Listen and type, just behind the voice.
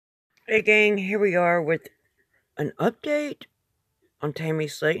Hey gang, here we are with an update on Tammy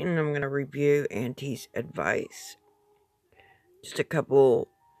Slaton. I'm going to review Auntie's advice. Just a couple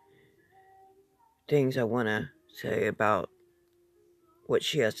things I want to say about what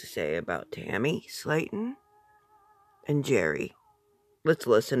she has to say about Tammy Slaton and Jerry. Let's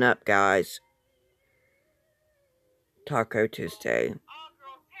listen up, guys. Taco Tuesday.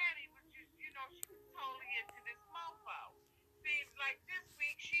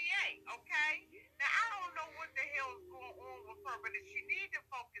 But if she need to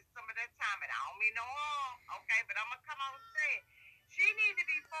focus some of that time, and I don't mean no harm, okay, but I'm gonna come out and say it. She need to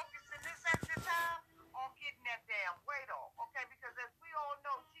be focusing this extra time on getting that damn weight off, okay? Because as we all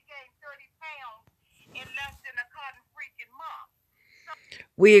know, she gained 30 pounds in less than a cotton freaking month.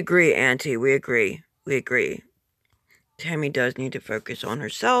 We agree, Auntie. We agree. Tammy does need to focus on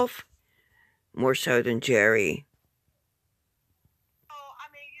herself more so than Jerry.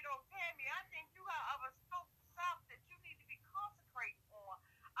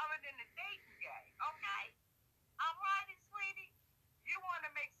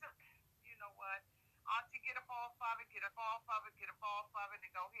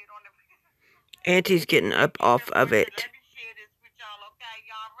 Auntie's getting up off of it.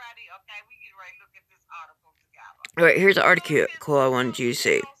 Alright, here's the article I wanted you to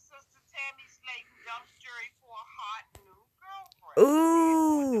see.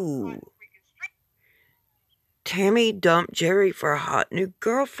 Ooh. Tammy dumped Jerry for a hot new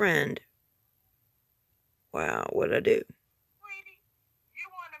girlfriend. Wow, what'd I do?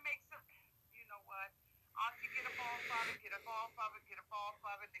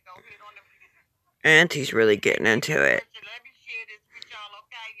 Auntie's really getting into it.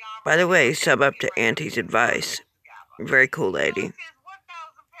 By the way, sub up to Auntie's advice. Very cool lady.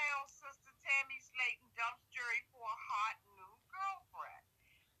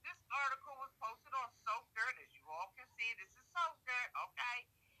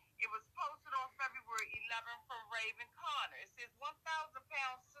 It was posted on February 11th from Raven Connor. It says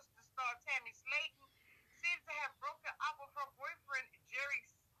 1,000-pound sister star Tammy Slaton seems to have broken up with her boyfriend Jerry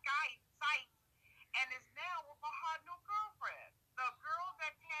Sykes and is now with a hot new girlfriend. The girl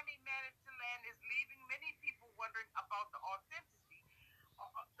that Tammy managed to land is leaving many people wondering about the authenticity,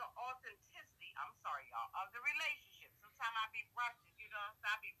 of the relationship. Sometimes I be rushing,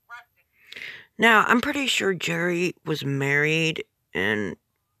 I be rushing. Now, I'm pretty sure Jerry was married and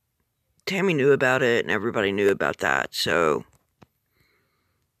Tammy knew about it and everybody knew about that, so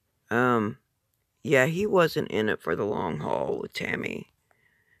yeah, he wasn't in it for the long haul with Tammy,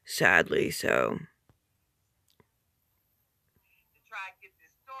 sadly, so. To try to get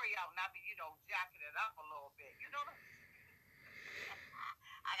this story out, not be, jacking it up a little bit,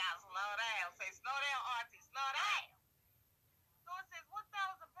 I gotta slow down. Say, slow down, auntie, slow down. So it says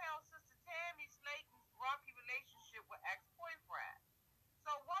 1,000-pound sister Tammy Slaton's rocky relationship with ex-boyfriend.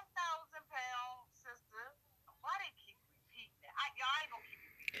 So 1,000-pound sister, why they keep repeating that? Y'all ain't gonna keep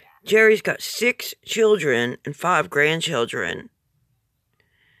repeating that. Jerry's got 6 children and 5 grandchildren.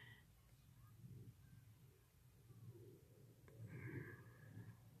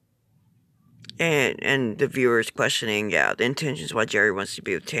 And the viewers questioning, yeah, the intentions why Jerry wants to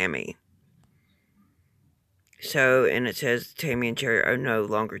be with Tammy. So, and it says Tammy and Jerry are no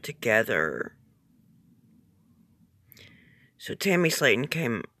longer together. So Tammy Slaton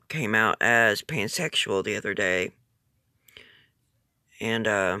came out as pansexual the other day. And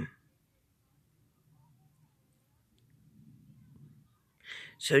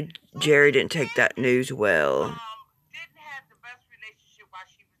so Jerry didn't take that news well. Didn't have the best relationship while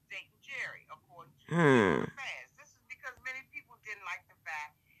she was dating Jerry, according to fans. This is because many people didn't like the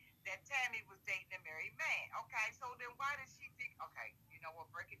fact that Tammy was dating a married man. Okay, so then why did she think? Okay, we'll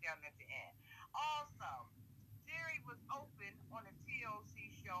break it down at the end. Also, Jerry was open on a TLC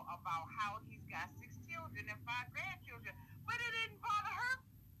show about how he's got 6 children and 5 grandchildren, but it didn't bother her.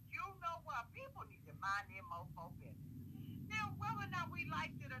 You know what? People need to mind their mofo business. Now, whether or not we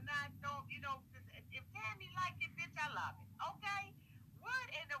liked it or not, don't, if Tammy liked it, bitch, I love it, okay?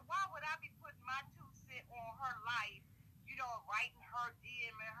 Why would I be putting my 2 cents on her life, writing her,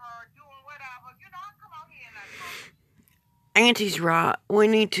 DMing her, doing whatever, I come out here and I talk. Auntie's right. We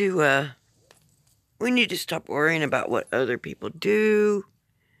need to stop worrying about what other people do.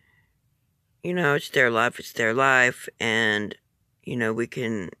 It's their life, and, we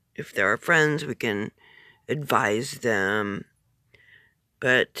can, if they're our friends, we can advise them.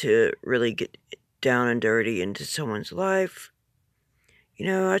 But to really get down and dirty into someone's life,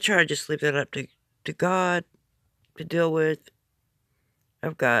 I try to just leave that up to God to deal with.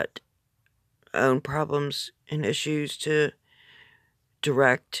 I've got my own problems and issues to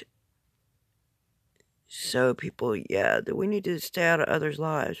direct So people, yeah, that we need to stay out of others'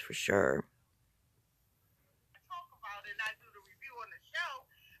 lives for sure. Talk about it and I do the review on the show.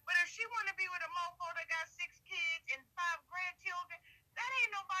 But if she want to be with a mofo that got 6 kids and 5 grandchildren, that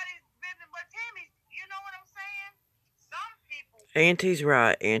ain't nobody's business but Tammy's. You know what I'm saying? Some people. Auntie's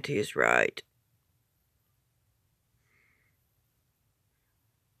right. Auntie is right.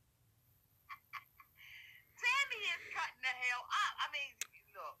 Tammy is cutting the hell up. I mean,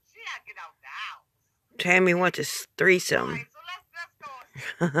 look, she gotta get out the house. Tammy wants a threesome. All right, so let's go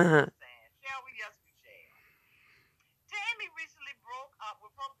and see. Shall we? Yes, we shall. Tammy recently broke up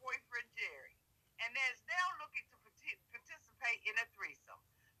with her boyfriend Jerry, and is now looking to participate in a threesome.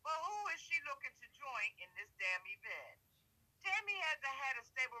 But who is she looking to join in this damn event? Tammy hasn't had a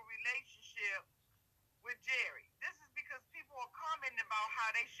stable relationship with Jerry. This is because people are commenting about how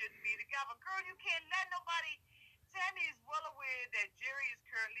they shouldn't be together. Girl, you can't let nobody. Tammy is well aware that Jerry is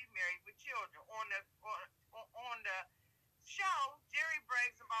currently married with children. On the show, Jerry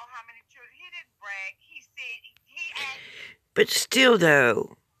brags about how many children. He didn't brag. He said he asked. But still,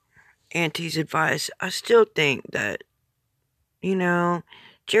 though, Auntie's advice, I still think that, you know,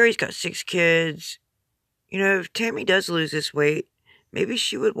 Jerry's got 6 kids. You know, if Tammy does lose this weight, maybe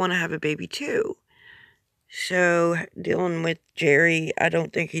she would want to have a baby too. So, dealing with Jerry, I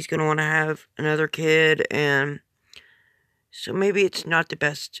don't think he's going to want to have another kid, and so maybe it's not the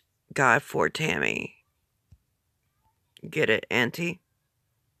best guy for Tammy. Get it, Auntie?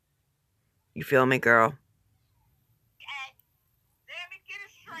 You feel me, girl? Damn it, get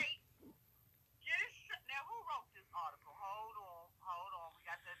it straight. Get it straight. Now, who wrote this article? Hold on. We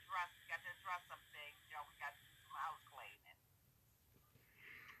got to address some things. Yo, we got to do some house cleaning.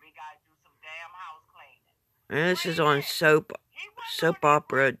 We got to do some damn house cleaning. And this is on soap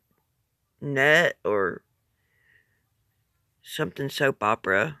opera net or something soap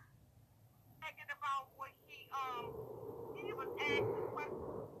opera. About what he was asking questions.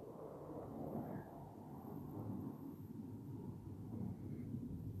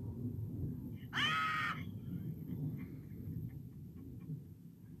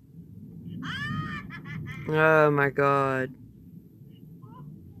 Oh my God.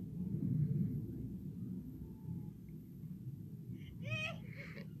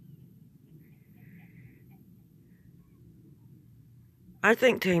 I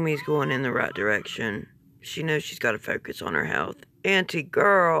think Tammy's going in the right direction. She knows she's got to focus on her health. Auntie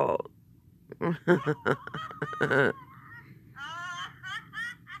girl. I can't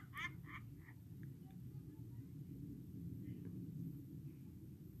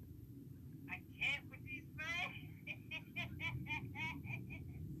with these things.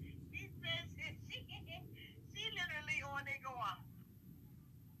 She literally on there going.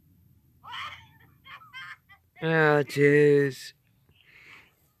 Oh, jeez.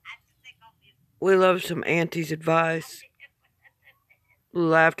 We love some Auntie's advice.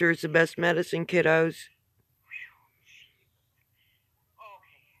 Laughter is the best medicine, kiddos.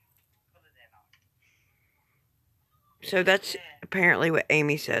 So that's apparently what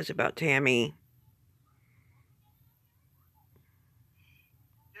Amy says about Tammy.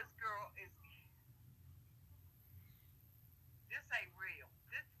 This girl is. This ain't real.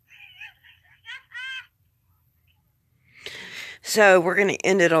 So we're going to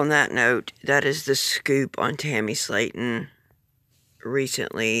end it on that note. That is the scoop on Tammy Slaton.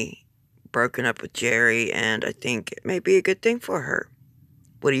 Recently broken up with Jerry, and I think it may be a good thing for her.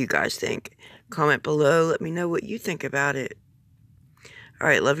 What do you guys think? Comment below. Let me know what you think about it. All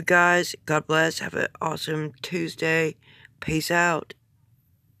right, love you guys. God bless. Have an awesome Tuesday. Peace out.